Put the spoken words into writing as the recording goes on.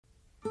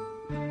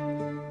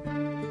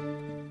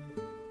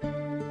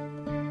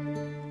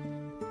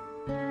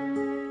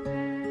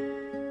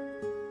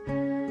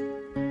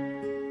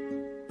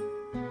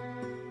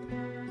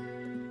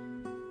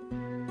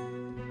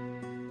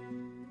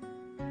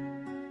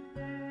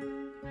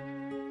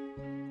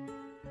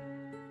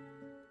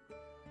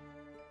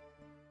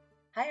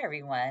Hi,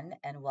 everyone,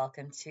 and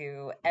welcome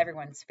to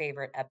everyone's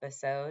favorite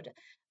episode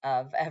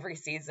of every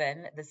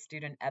season, the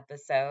student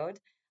episode.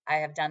 I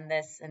have done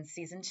this in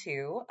season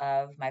two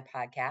of my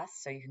podcast,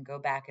 so you can go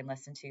back and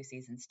listen to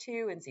seasons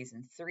two and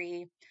season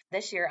three.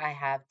 This year, I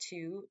have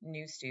two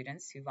new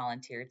students who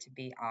volunteered to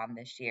be on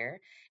this year,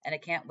 and I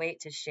can't wait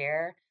to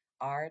share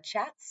our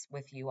chats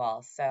with you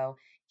all. So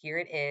here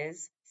it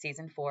is,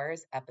 season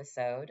four's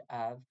episode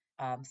of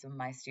some of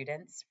my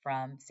students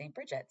from St.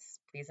 Bridget's.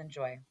 Please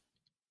enjoy.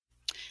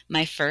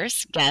 My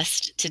first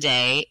guest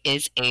today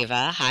is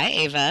Ava. Hi,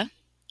 Ava.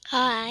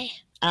 Hi.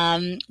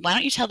 Why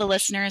don't you tell the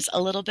listeners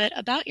a little bit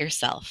about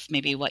yourself?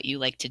 Maybe what you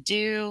like to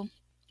do.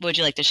 What would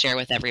you like to share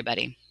with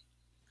everybody?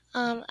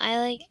 I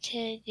like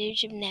to do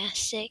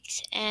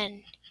gymnastics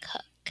and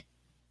cook.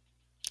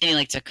 And you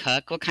like to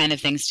cook? What kind of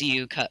things do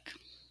you cook?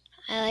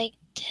 I like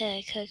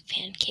to cook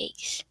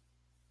pancakes.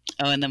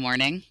 Oh, in the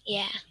morning?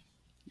 Yeah.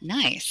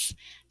 Nice.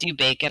 Do you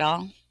bake at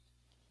all?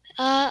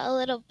 A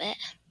little bit.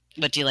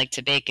 What do you like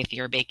to bake if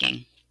you're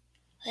baking?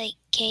 Like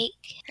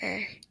cake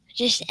or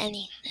just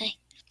anything.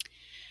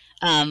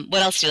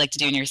 What else do you like to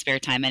do in your spare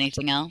time?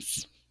 Anything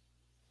else?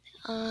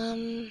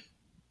 I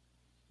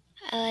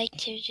like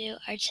to do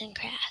arts and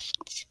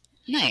crafts.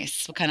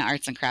 Nice. What kind of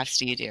arts and crafts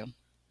do you do?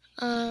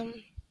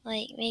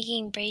 Like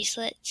making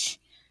bracelets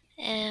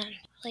and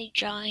like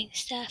drawing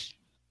stuff.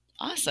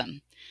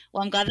 Awesome.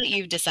 Well, I'm glad that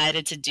you've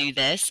decided to do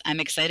this. I'm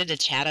excited to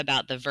chat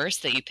about the verse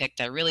that you picked.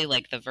 I really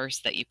like the verse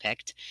that you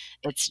picked.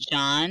 It's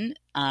John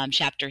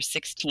chapter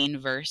 16,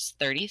 verse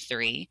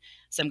 33.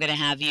 So I'm going to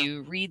have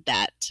you read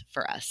that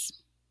for us.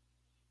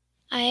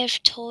 I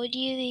have told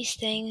you these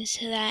things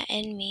so that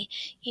in me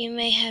you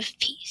may have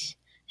peace.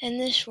 In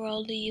this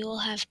world you will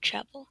have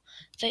trouble,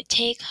 but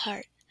take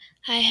heart.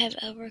 I have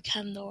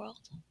overcome the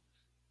world.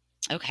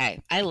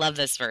 Okay, I love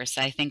this verse.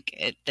 I think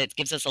that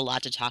gives us a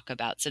lot to talk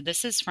about. So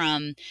this is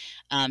from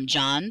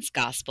John's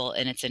Gospel,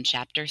 and it's in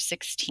chapter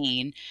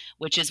 16,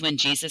 which is when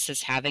Jesus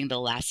is having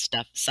the Last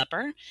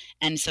Supper.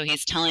 And so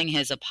he's telling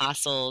his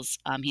apostles,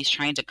 he's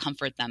trying to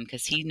comfort them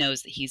because he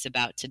knows that he's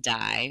about to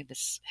die.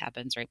 This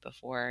happens right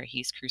before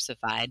he's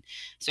crucified.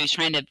 So he's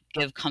trying to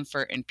give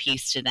comfort and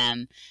peace to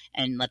them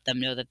and let them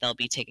know that they'll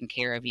be taken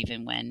care of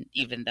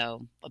even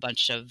though a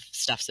bunch of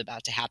stuff's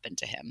about to happen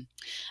to him.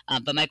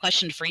 But my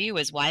question for you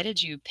is, why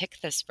did you pick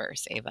this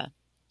verse, Ava?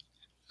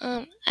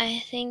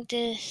 I think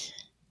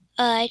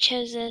I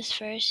chose this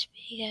verse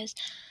because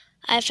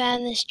I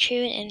found this true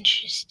and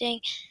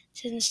interesting,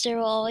 since there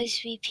will always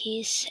be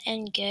peace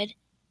and good,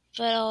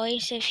 but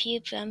always a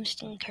few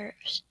bumps and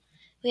curves.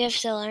 We have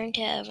to learn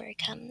to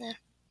overcome them.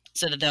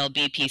 So that there'll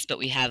be peace, but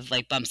we have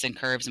like bumps and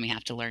curves and we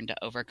have to learn to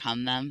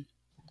overcome them?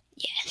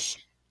 Yes.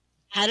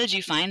 How did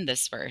you find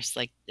this verse?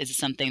 Like, is it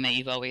something that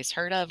you've always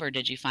heard of, or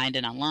did you find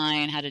it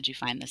online? How did you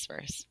find this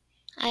verse?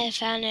 I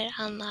found it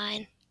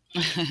online.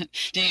 Did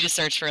you just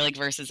search for like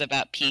verses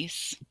about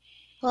peace?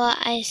 Well,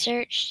 I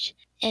searched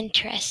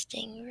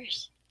interesting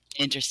verses.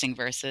 Interesting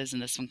verses, and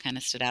this one kind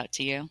of stood out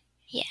to you?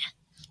 Yeah.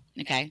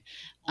 Okay.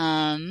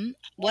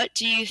 What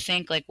do you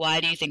think, like, why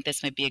do you think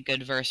this might be a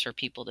good verse for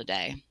people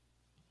today?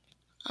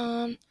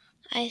 I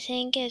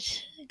think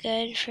it's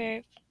good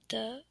for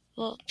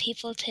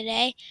people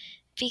today,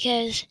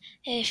 because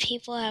if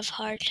people have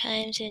hard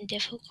times and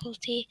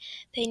difficulty,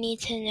 they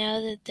need to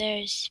know that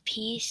there's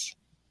peace.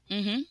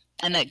 Mm-hmm.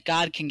 And that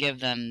God can give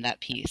them that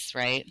peace,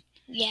 right?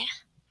 Yeah.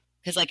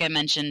 Because like I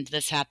mentioned,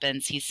 this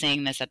happens, he's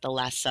saying this at the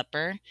Last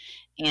Supper,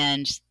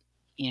 and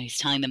he's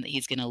telling them that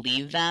he's going to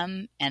leave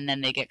them, and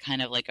then they get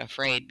kind of like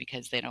afraid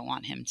because they don't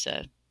want him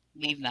to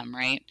leave them,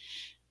 right?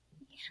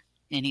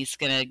 Yeah. And he's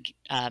going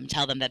to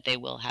tell them that they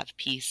will have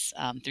peace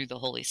through the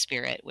Holy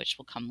Spirit, which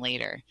will come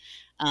later.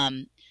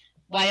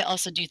 Why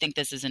also do you think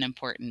this is an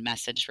important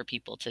message for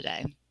people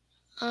today?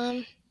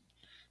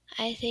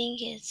 I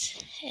think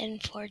it's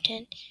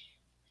important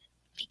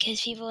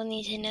because people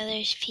need to know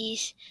there's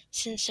peace,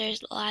 since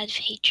there's a lot of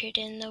hatred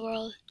in the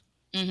world.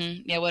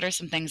 Mm-hmm. Yeah, what are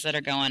some things that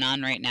are going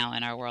on right now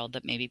in our world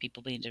that maybe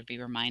people need to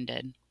be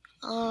reminded?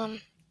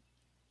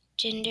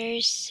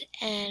 Genders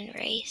and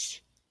race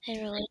and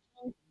religion.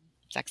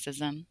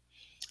 Sexism.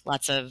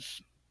 Lots of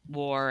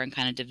war and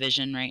kind of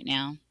division right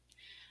now.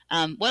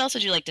 What else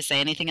would you like to say?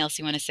 Anything else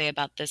you want to say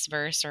about this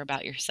verse or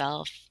about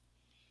yourself?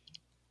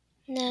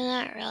 No,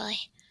 not really.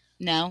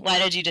 No? Why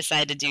did you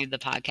decide to do the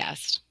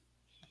podcast?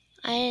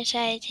 I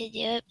decided to do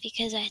it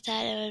because I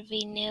thought it would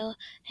be new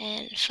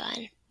and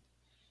fun.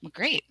 Well,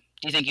 great.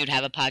 Do you think you'd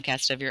have a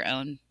podcast of your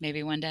own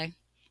maybe one day?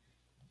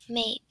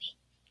 Maybe.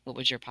 What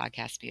would your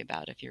podcast be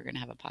about if you were going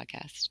to have a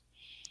podcast?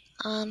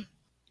 I'm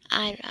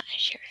not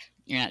sure.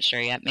 You're not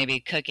sure yet? Maybe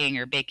cooking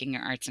or baking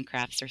or arts and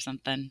crafts or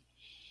something?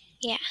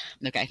 Yeah.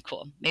 Okay,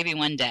 cool. Maybe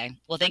one day.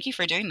 Well, thank you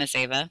for doing this,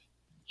 Ava.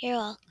 You're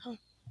welcome.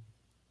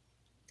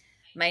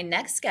 My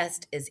next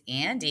guest is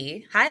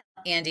Andy. Hi,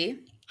 Andy.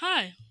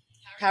 Hi.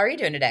 How are you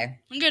doing today?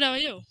 I'm good. How are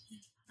you?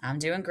 I'm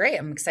doing great.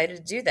 I'm excited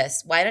to do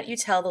this. Why don't you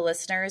tell the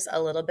listeners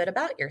a little bit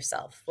about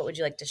yourself? What would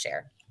you like to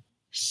share?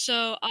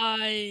 So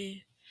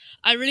I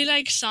really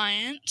like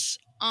science.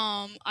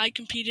 I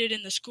competed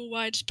in the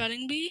school-wide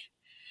spelling bee,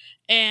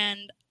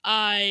 and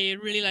I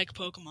really like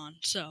Pokemon.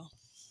 So,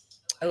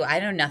 Oh, I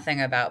know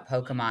nothing about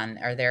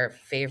Pokemon. Are there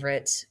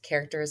favorite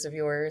characters of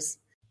yours?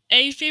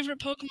 a favorite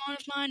Pokemon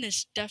of mine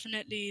is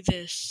definitely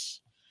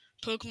this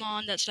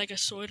Pokemon that's like a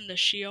sword and a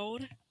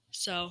shield.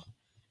 So,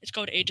 it's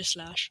called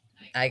Aegislash.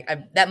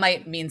 That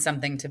might mean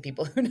something to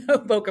people who know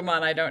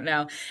Pokemon. I don't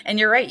know. And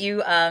you're right.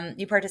 You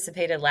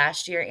participated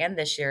last year and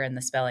this year in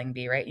the spelling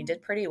bee, right? You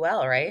did pretty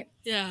well, right?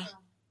 Yeah.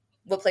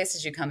 What place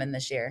did you come in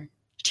this year?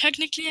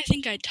 Technically, I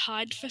think I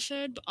tied for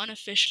third, but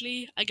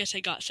unofficially, I guess I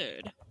got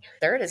third.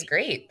 Third is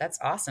great. That's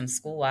awesome.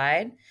 School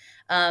wide.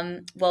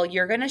 Well,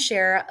 you're going to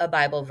share a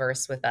Bible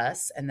verse with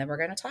us, and then we're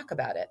going to talk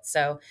about it.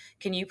 So,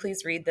 can you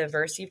please read the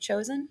verse you've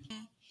chosen?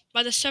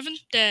 By the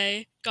seventh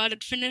day, God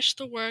had finished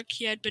the work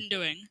he had been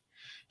doing.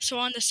 So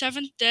on the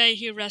seventh day,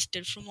 he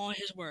rested from all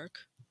his work.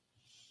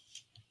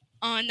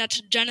 And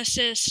that's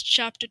Genesis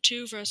chapter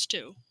 2, verse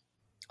 2.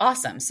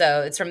 Awesome.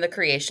 So it's from the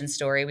creation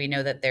story. We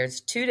know that there's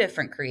two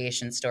different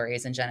creation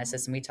stories in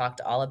Genesis, and we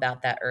talked all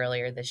about that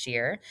earlier this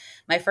year.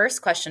 My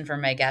first question for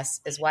my guests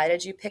is, why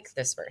did you pick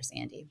this verse,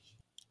 Andy?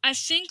 I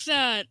think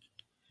that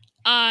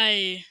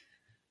I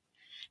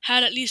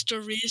had at least a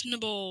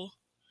reasonable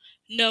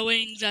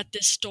knowing that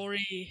this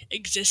story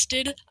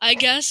existed, I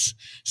guess,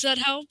 so that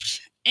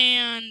helped.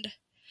 And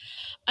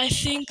I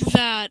think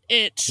that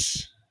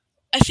it's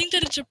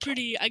a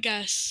pretty, I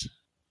guess,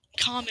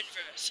 common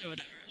verse or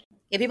whatever.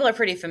 Yeah, people are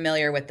pretty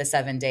familiar with the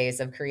 7 days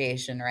of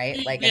creation, right?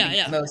 Like, I think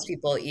Yeah. most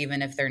people,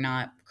 even if they're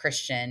not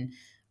Christian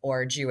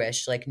or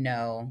Jewish, like,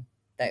 know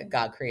that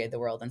God created the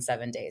world in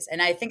 7 days.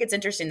 And I think it's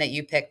interesting that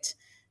you picked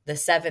the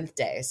seventh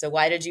day. So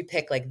why did you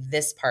pick like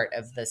this part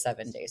of the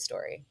 7 day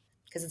story?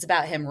 Because it's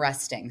about him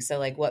resting. So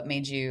like, what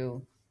made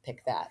you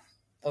pick that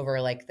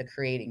over like the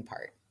creating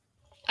part?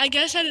 I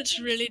guess that it's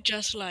really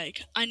just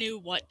like I knew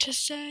what to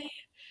say,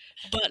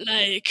 but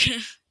like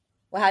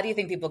Well, how do you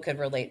think people could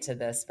relate to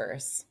this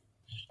verse?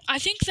 I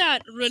think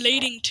that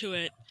relating to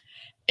it,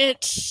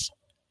 it's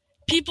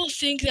people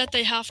think that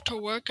they have to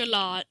work a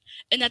lot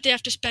and that they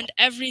have to spend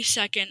every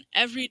second,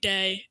 every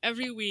day,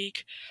 every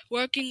week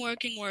working.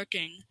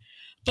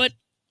 But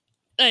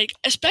like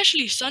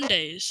especially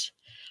Sundays,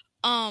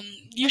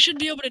 you should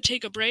be able to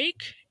take a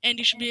break and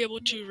you should be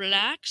able to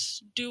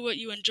relax, do what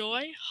you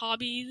enjoy,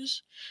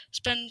 hobbies,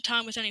 spend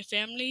time with any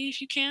family if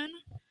you can.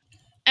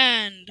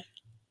 And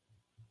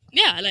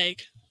yeah,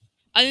 like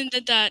I think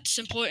that that's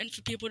important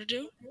for people to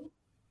do.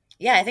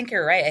 Yeah, I think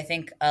you're right. I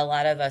think a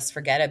lot of us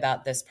forget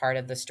about this part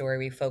of the story.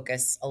 We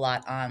focus a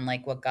lot on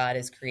like what God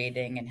is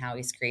creating and how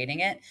he's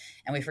creating it.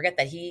 And we forget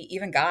that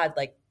even God,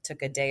 like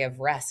took a day of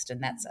rest.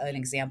 And that's an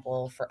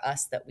example for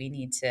us that we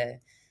need to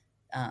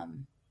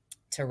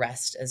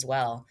rest as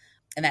well.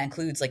 And that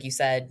includes, like you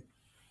said,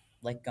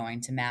 like going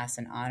to mass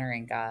and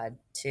honoring God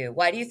too.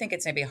 Why do you think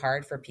it's maybe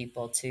hard for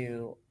people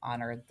to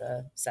honor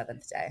the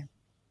seventh day?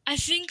 I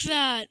think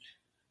that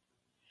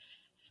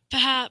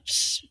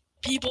perhaps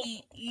people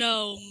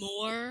know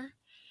more,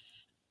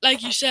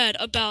 like you said,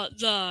 about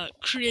the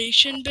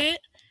creation bit,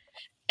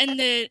 and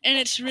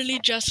it's really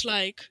just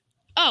like,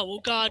 oh, well,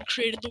 God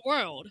created the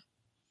world.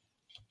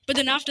 But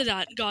then after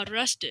that, God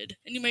rested,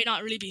 and you may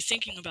not really be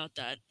thinking about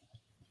that.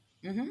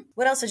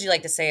 What else would you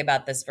like to say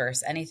about this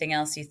verse? Anything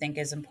else you think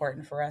is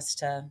important for us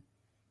to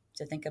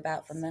think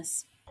about from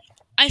this?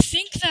 I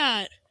think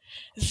that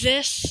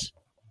this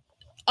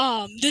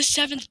this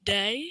seventh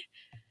day,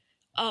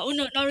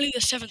 no, not really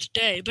the seventh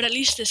day, but at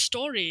least this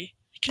story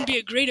can be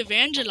a great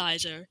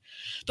evangelizer,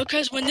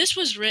 because when this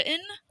was written,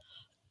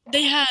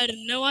 they had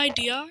no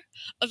idea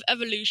of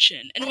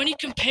evolution, and when you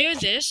compare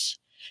this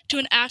to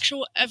an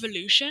actual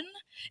evolution,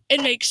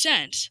 it makes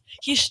sense.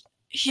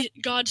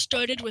 God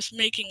started with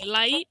making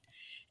light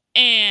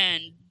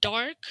and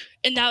dark,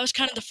 and that was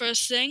kind of the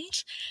first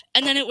things,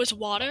 and then it was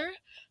water.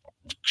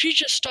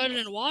 Creatures started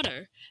in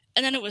water,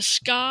 and then it was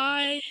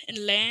sky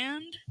and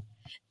land.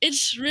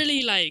 It's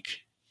really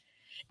like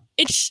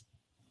it's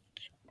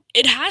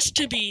it has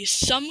to be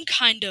some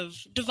kind of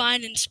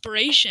divine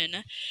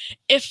inspiration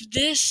if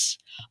this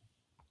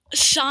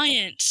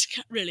science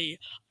really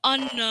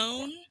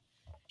unknown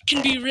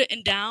can be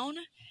written down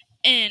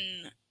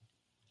in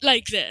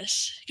like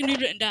this can be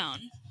written down.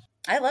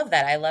 I love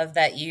that. I love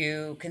that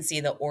you can see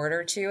the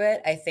order to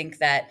it. I think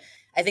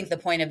the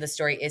point of the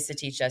story is to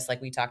teach us,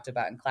 like we talked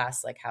about in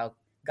class, like how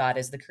God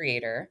is the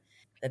creator,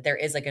 that there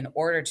is like an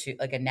order to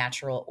like a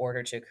natural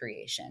order to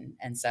creation.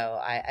 And so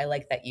I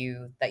like that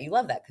you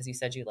love that, because you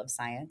said you love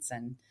science,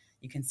 and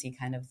you can see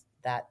kind of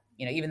that,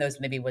 even though it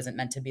maybe wasn't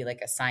meant to be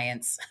like a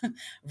science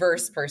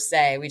verse per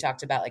se. We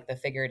talked about like the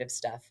figurative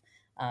stuff,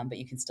 but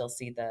you can still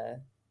see the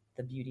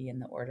beauty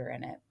and the order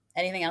in it.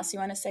 Anything else you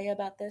want to say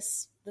about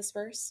this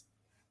verse?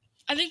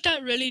 I think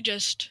that really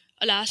just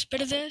a last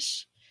bit of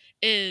this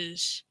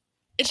is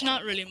it's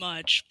not really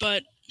much,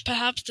 but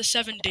perhaps the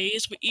 7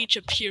 days with each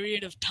a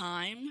period of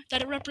time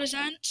that it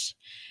represents.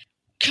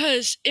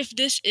 Because if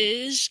this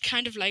is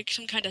kind of like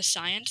some kind of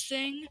science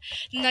thing,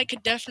 then that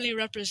could definitely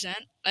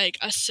represent like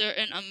a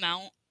certain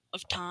amount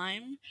of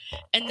time,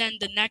 and then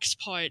the next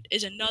part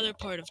is another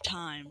part of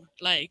time,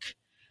 like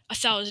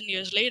 1,000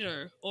 years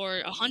later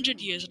or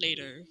 100 years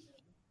later.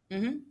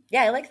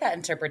 Yeah, I like that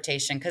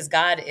interpretation because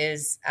God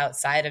is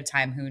outside of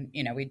time. Who,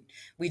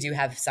 we do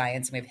have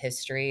science and we have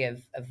history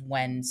of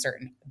when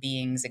certain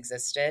beings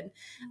existed.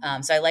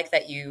 So I like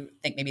that you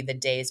think maybe the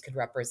days could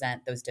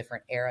represent those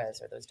different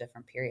eras or those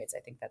different periods. I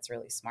think that's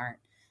really smart.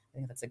 I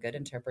think that's a good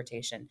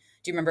interpretation.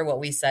 Do you remember what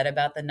we said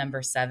about the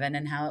number 7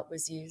 and how it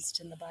was used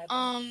in the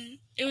Bible?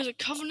 It was a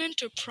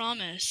covenant or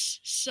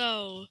promise.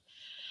 So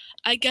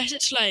I guess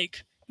it's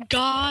like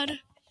God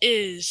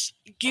is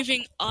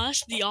giving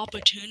us the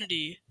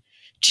opportunity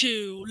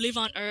to live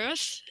on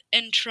earth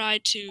and try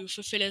to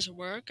fulfill his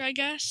work, I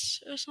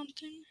guess, or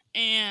something.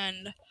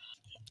 And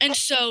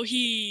so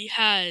he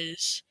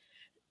has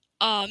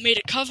made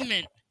a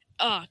covenant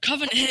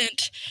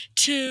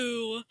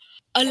to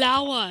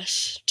allow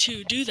us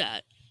to do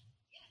that.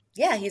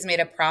 Yeah, he's made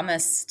a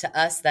promise to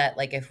us that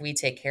like if we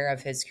take care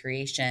of his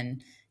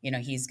creation,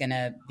 he's going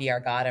to be our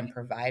God and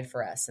provide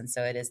for us. And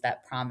so it is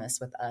that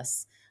promise with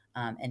us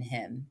and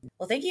him.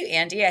 Well, thank you,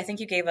 Andy. I think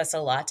you gave us a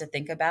lot to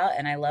think about,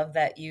 and I love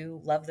that you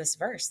love this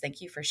verse.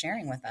 Thank you for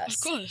sharing with Of us.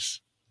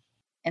 course.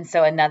 And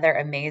so another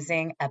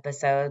amazing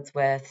episodes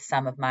with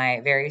some of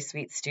my very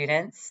sweet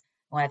students.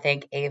 I want to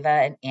thank Ava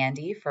and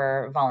Andy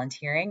for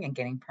volunteering and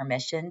getting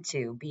permission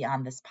to be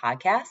on this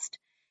podcast.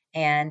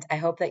 And I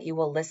hope that you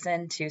will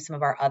listen to some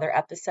of our other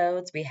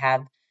episodes. We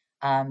have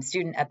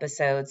student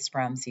episodes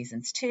from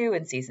seasons 2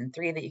 and season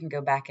 3 that you can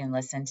go back and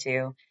listen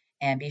to.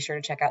 And be sure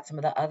to check out some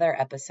of the other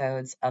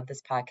episodes of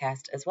this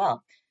podcast as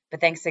well.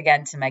 But thanks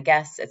again to my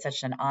guests. It's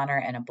such an honor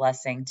and a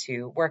blessing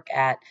to work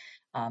at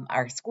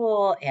our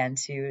school and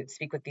to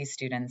speak with these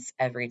students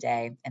every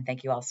day. And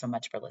thank you all so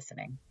much for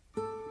listening.